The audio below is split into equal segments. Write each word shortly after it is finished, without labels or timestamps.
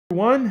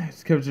Everyone,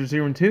 it's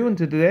Kevin002, and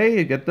today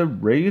I get the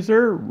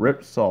Razer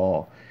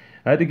Ripsaw.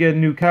 I had to get a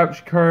new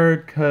capture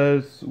card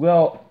because,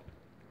 well,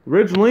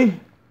 originally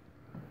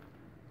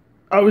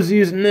I was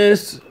using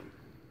the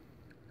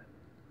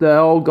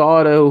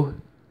Elgato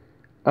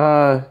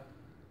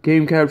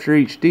Game Capture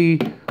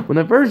HD. When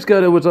I first got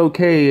it, it was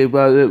okay,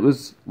 but it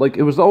was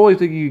the only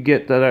thing you could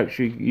get that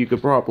actually you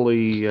could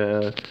properly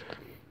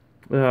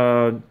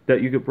videotape,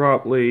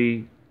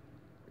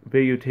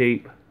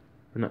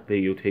 not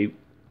videotape,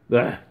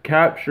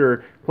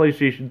 capture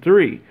PlayStation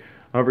 3.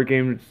 Other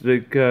games,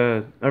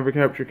 other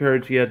capture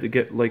cards, you had to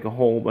get like a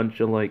whole bunch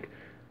of like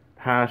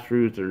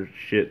pass-throughs or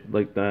shit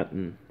like that,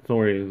 and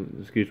sorry,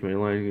 excuse my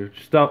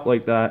language, stuff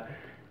like that.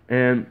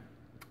 And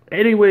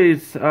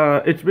anyways,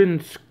 it's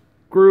been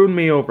screwing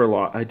me over a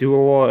lot. I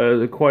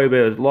do quite a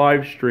bit of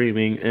live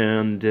streaming,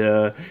 and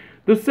the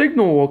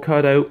signal will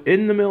cut out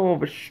in the middle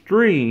of a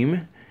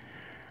stream.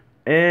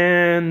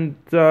 And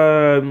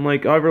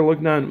like either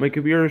looking at my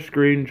computer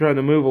screen trying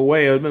to move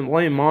away. I've been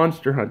playing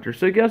Monster Hunter.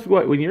 So guess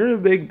what? When you're in a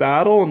big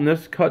battle and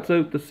this cuts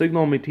out the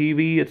signal on my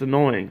TV, it's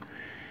annoying.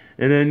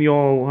 And then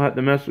you'll have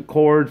to mess with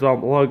cords. I'll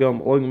plug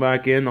them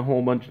back in a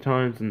whole bunch of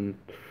times, and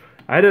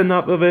I had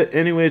enough of it.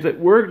 Anyways, it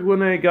worked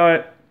when I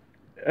got,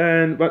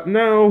 but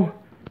now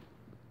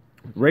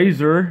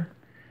Razer.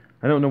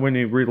 I don't know when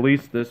they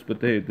released this, but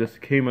this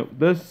came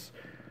up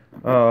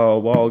a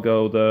while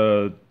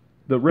ago.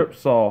 The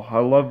Ripsaw. I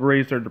love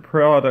Razer. The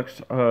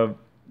products have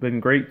been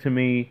great to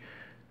me.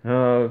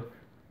 You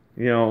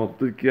know,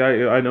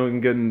 I know we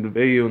can get into the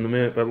video in a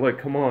minute, but like,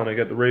 come on, I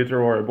got the Razer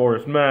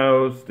Ouroboros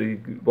mouse, the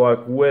Black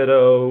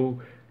Widow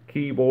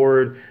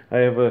keyboard. I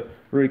have a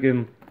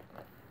freaking,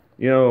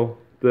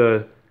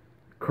 the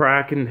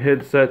Kraken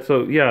headset.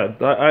 So yeah,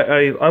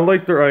 I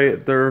like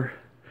their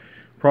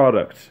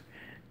products.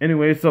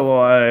 Anyway, so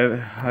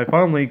I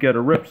finally get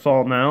a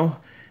Ripsaw now.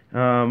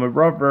 My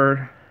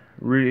brother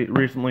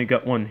recently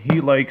got one.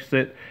 He likes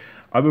it.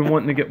 I've been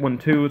wanting to get one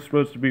too. It's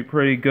supposed to be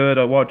pretty good.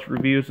 I watched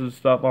reviews and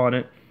stuff on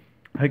it.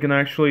 I can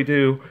actually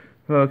do,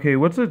 okay,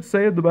 what's it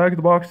say at the back of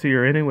the box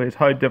here? Anyways,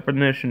 high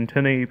definition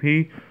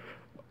 1080p.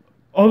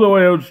 Although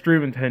I don't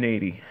stream in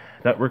 1080.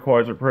 That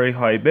requires a pretty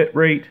high bit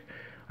rate.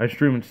 I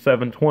stream in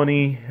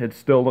 720. It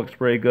still looks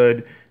pretty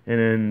good.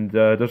 And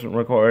doesn't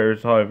require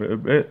as high of a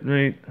bit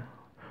rate.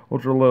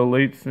 Ultra low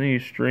latency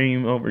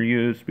stream over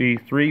USB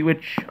 3,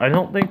 which I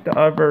don't think the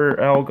other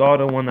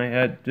Elgato one I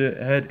had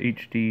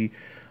HD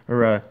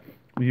or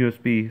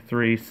USB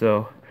 3.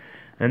 So,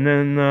 and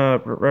then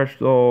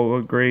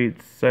professional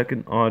grade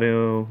second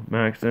audio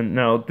max. And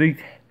now they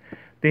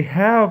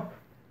have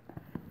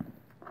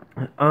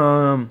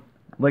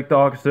like the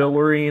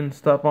auxiliary and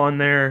stuff on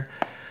there.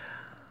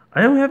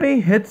 I don't have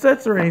any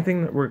headsets or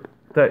anything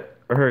that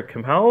are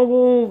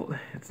compatible.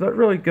 It's not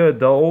really good.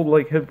 The old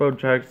like headphone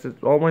jacks,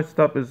 all my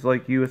stuff is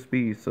like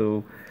USB,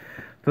 so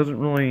it doesn't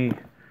really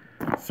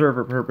serve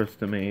a purpose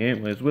to me.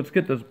 Anyways, let's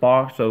get this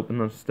box open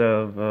instead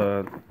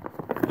of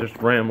just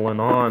rambling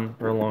on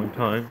for a long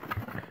time.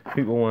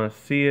 People want to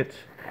see it.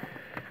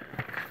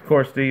 Of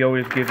course, they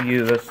always give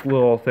you this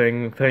little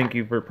thing, thank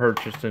you for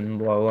purchasing,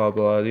 blah blah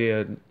blah.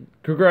 Yeah,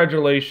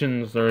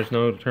 congratulations, there is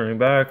no turning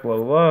back, blah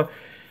blah blah.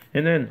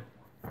 And then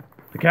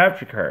the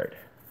capture card,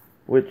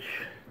 which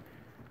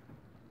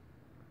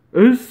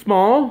is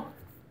small,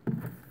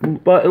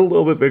 but a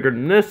little bit bigger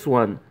than this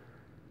one.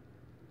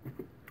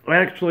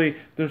 Actually,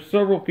 there's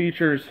several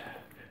features.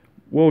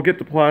 We'll get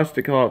the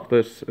plastic off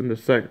this in a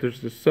sec.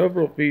 There's just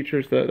several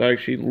features that I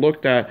actually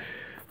looked at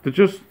that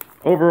just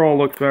overall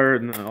look better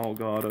than the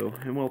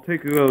Elgato. And we'll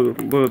take a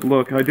good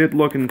look. I did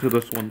look into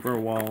this one for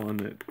a while,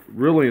 and it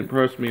really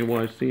impressed me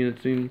when I've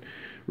seen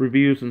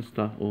reviews and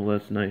stuff. Oh,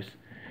 that's nice.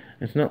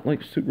 It's not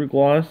like super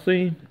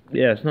glossy.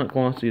 Yeah, it's not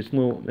glossy. It's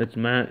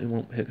matte. It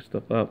won't pick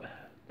stuff up.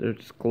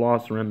 There's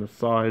gloss around the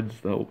sides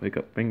that will pick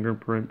up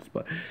fingerprints,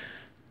 but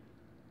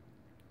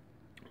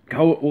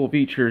colorful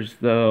features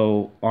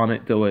though on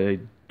it though I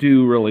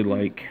do really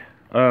like.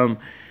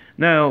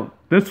 Now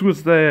these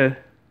are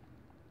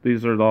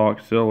the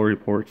auxiliary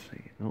ports.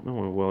 I don't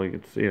know how well you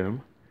can see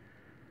them,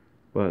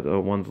 but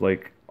one's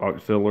like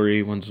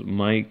auxiliary, one's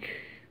mic.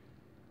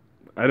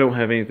 I don't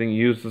have anything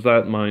used as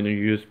that. Mine are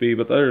USB,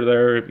 but they're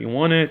there if you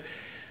want it.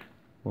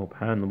 Little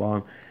pad on the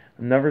bottom.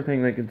 Another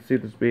thing they can see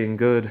this being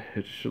good,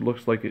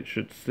 looks like it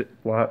should sit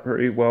flat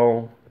pretty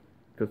well,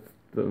 because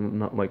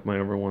not like my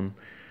other one,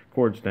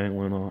 cords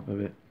dangling off of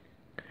it.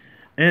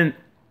 And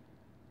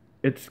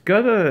it's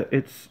got a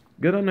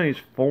nice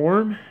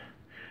form.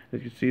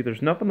 As you see,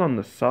 there's nothing on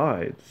the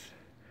sides,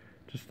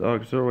 just the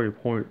auxiliary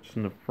ports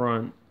in the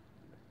front,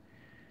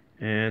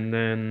 and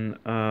then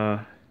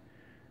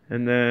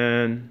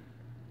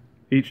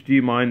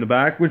HDMI in the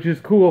back, which is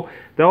cool.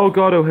 The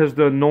Elgato has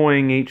the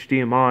annoying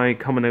HDMI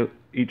coming out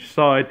each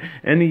side,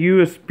 and the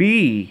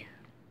USB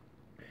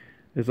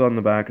is on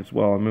the back as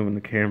well. I'm moving the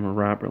camera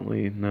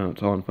rapidly. Now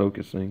it's on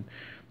focusing.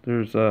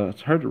 There's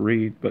it's hard to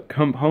read, but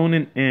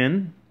component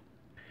in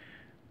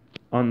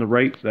on the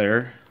right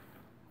there,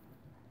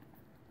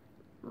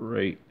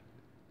 right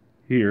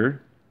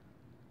here,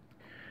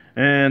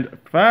 And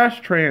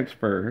fast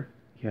transfer,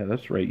 yeah,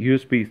 that's right,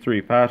 USB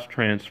 3, fast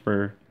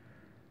transfer,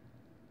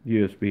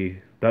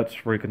 USB, that's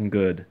freaking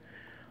good.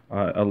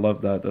 I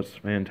love that, that's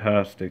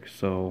fantastic,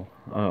 so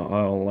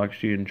I'll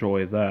actually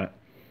enjoy that.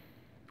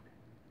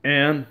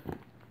 And,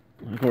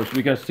 of course,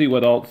 we gotta see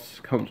what else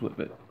comes with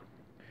it.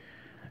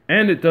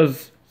 And it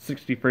does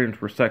 60 frames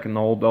per second. The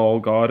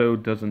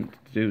Elgato doesn't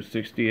do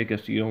 60. I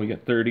guess you only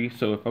get 30.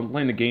 So if I'm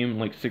playing a game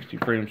like 60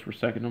 frames per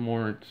second or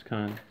more, it's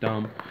kind of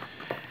dumb.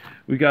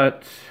 We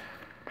got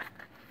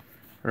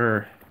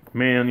our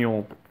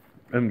manual,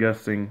 I'm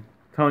guessing,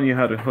 telling you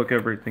how to hook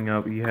everything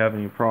up if you have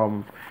any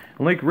problems.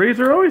 And like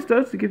Razer always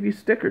does, to give you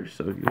stickers.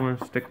 So if you want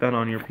to stick that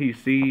on your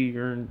PC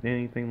or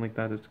anything like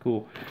that, it's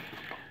cool.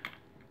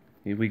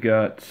 Here we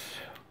got...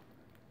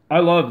 I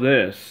love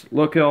this.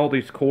 Look at all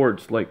these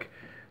cords. Like,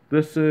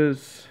 this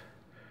is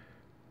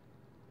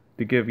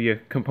to give you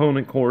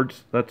component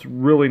cords. That's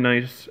really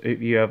nice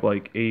if you have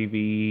like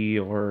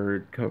AV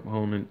or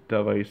component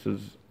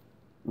devices.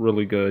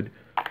 Really good.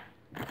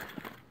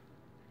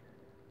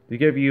 They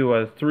give you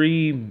a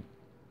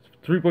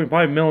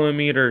 3.5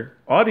 millimeter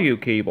audio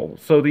cable,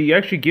 so they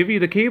actually give you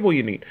the cable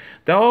you need.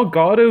 The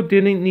Elgato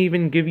didn't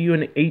even give you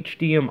an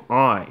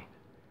HDMI.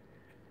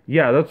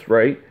 Yeah, that's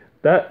right.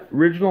 That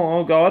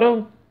original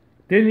Elgato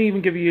didn't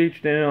even give you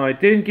HDMI,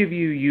 didn't give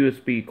you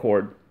USB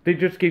cord. They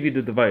just gave you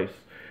the device.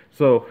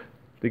 So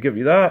they give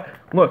you that.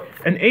 Look,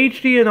 an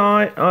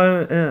HDMI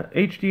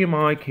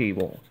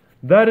cable.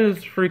 That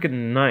is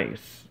freaking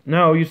nice.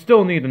 Now, you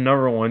still need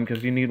another one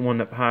because you need one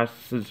that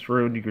passes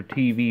through your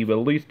TV, but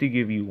at least they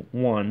give you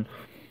one.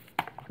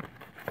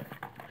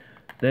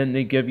 Then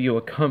they give you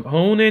a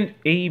component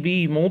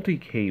AV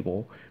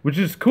multi-cable, which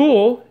is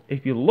cool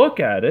if you look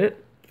at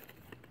it.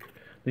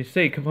 They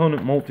say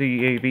component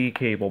multi-AV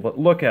cable, but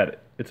look at it.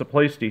 It's a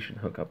PlayStation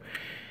hookup.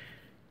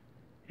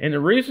 And the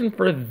reason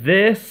for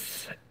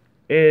this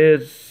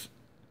is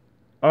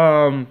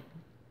PlayStation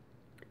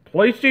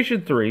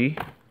 3.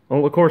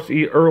 Well, of course,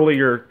 the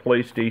earlier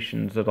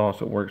PlayStations, it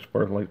also works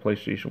for, like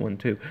PlayStation 1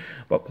 too.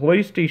 But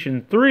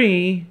PlayStation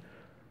 3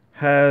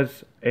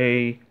 has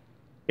a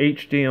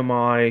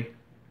HDMI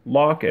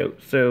lockout.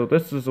 So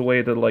this is a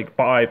way to like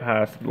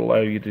bypass it,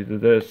 allow you to do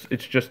this.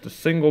 It's just a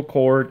single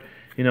cord.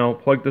 You know,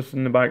 plug this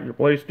in the back of your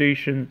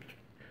PlayStation.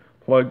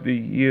 Plug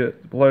the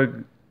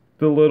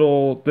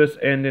this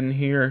end in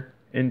here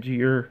into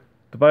your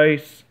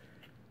device.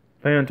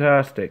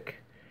 Fantastic.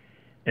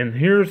 And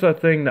here's a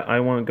thing that I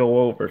want to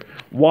go over.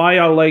 Why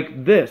I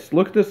like this.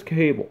 Look at this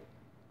cable.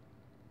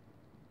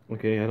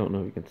 Okay, I don't know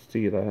if you can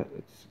see that.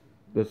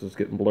 This is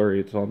getting blurry.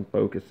 It's on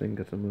focusing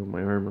because I move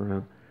my arm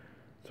around.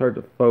 It's hard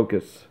to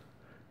focus.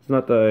 It's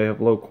not that I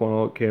have low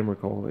quality camera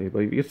quality, but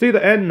you can see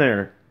the end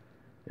there.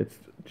 It's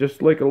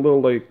just like a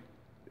little, like,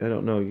 I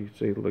don't know, you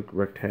say like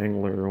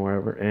rectangular or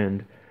whatever.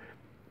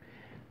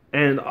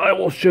 And I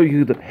will show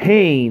you the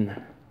pain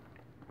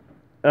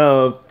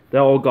of the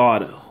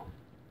Elgato.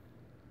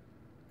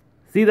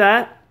 See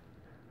that?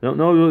 I don't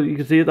know if you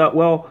can see it that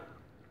well.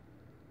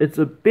 It's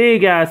a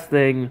big ass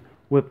thing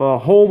with a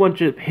whole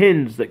bunch of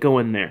pins that go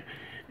in there.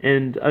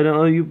 And I don't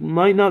know, you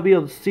might not be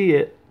able to see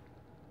it,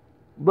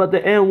 but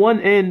the end, one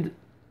end,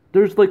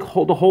 there's like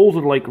the holes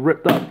are like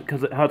ripped up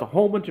because it has a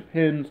whole bunch of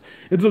pins.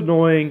 It's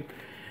annoying.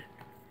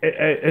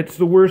 It's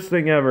the worst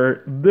thing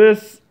ever.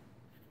 This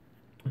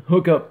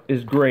hookup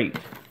is great.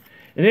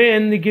 And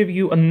then they give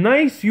you a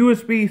nice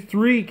USB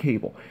 3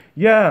 cable.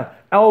 Yeah,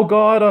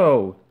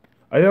 Elgato.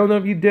 I don't know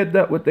if you did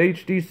that with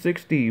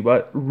HD60,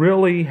 but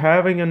really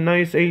having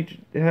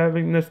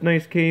this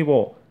nice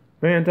cable,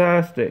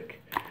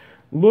 fantastic.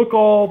 Look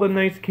all the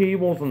nice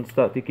cables and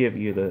stuff to give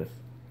you this.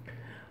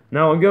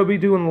 Now I'm gonna be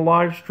doing a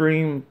live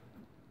stream,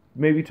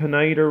 maybe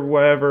tonight or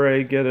whatever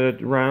I get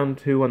it around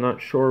to. I'm not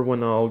sure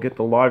when I'll get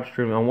the live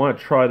stream. I want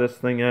to try this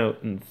thing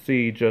out and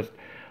see just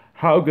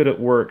how good it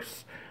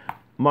works.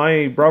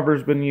 My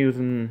brother's been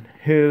using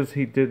his.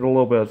 He did a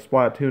little bit of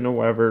Splatoon or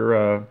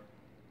whatever.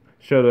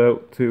 Shout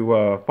out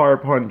to Fire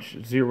Punch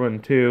 0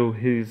 and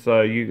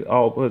 2.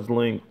 I'll put his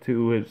link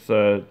to his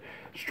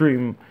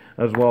stream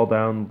as well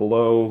down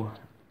below.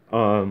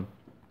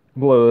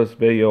 Below this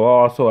video.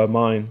 I'll also have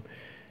mine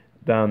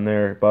down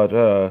there. But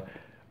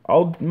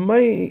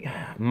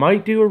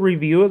might do a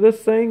review of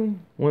this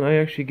thing when I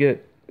actually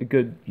get a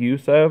good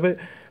use out of it.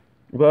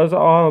 But as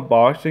on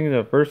unboxing,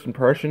 the first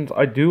impressions,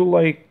 I do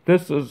like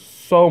this. Is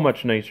so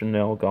much nicer than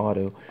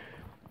Elgato.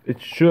 It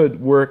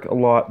should work a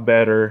lot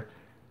better.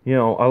 You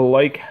know, I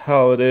like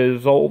how it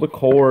is. All the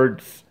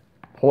cords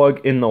plug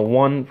in the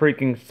one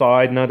freaking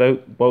side, not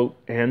out both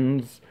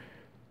ends.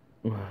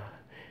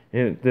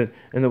 And the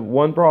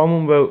one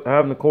problem about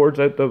having the cords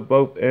out the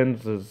both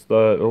ends is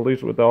that, at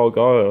least with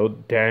Elgato,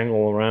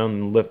 dangle around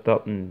and lift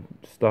up and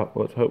stuff.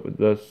 Let's hope that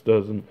this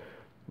doesn't.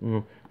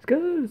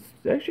 It's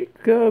actually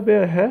got a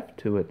bit of heft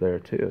to it there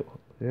too.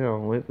 You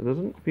know, it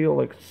doesn't feel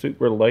like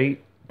super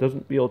light.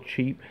 Doesn't feel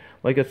cheap.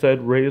 Like I said,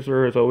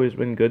 Razer has always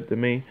been good to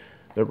me.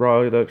 Their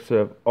products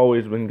have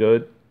always been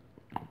good,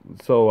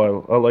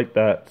 so I like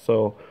that.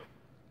 So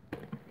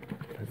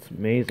it's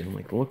amazing.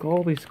 Like, look at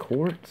all these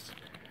cords.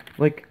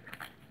 Like,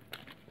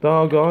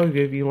 doggone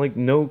gave you like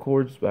no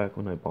cords back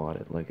when I bought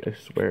it. Like, I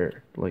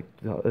swear. Like,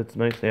 it's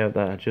nice to have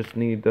that. I just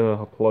need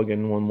to plug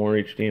in one more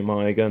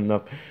HDMI. I got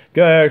enough.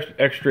 Got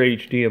extra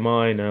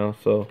HDMI now,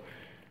 so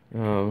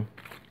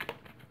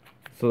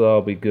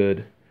that'll be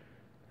good.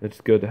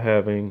 It's good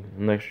having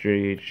an extra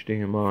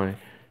HDMI.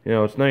 You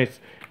know, it's nice.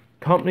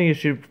 Companies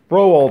should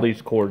throw all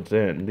these cords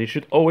in. They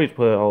should always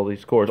put all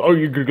these cords. Oh,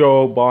 you could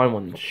go buy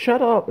one.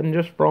 Shut up and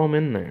just throw them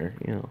in there,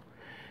 you know.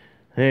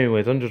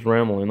 Anyways, I'm just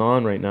rambling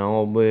on right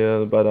now,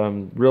 but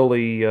I'm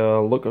really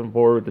looking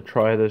forward to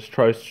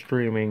try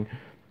streaming,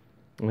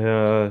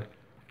 do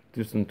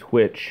some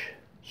Twitch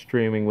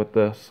streaming with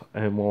this,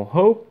 and will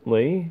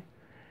hopefully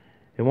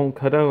it won't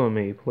cut out on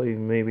me. Play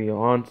maybe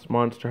on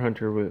Monster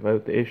Hunter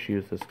without the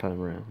issues this time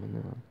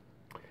around.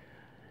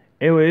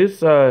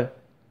 Anyways, this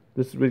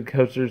has been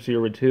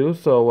Kevster02,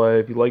 so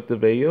if you like the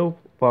video,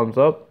 thumbs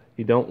up. If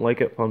you don't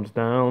like it, thumbs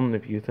down.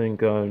 If you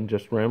think I'm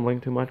just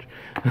rambling too much.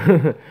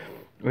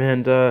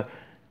 And if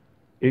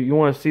you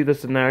want to see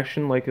this in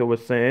action, like I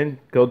was saying,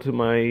 go to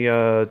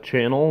my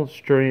channel.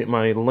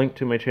 My link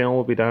to my channel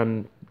will be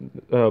down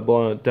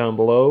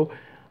below.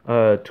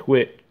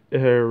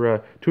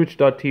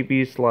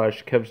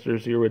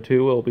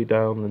 Twitch.tv/Kevster02 will be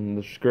down in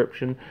the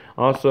description.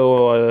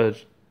 Also,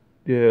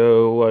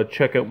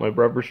 check out my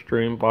brother's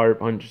stream, Fire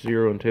Punch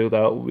 0 and 2.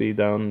 That will be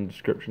down in the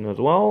description as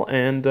well.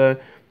 And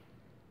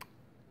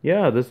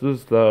yeah, this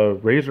is the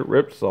Razer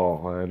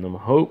Ripsaw, and I'm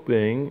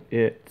hoping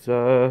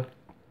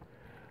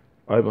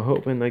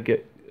I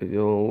get a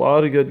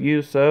lot of good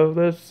use out of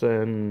this,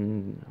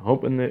 and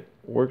hoping it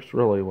works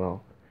really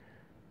well.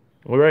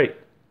 Alright.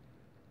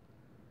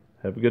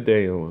 Have a good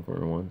day,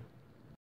 everyone.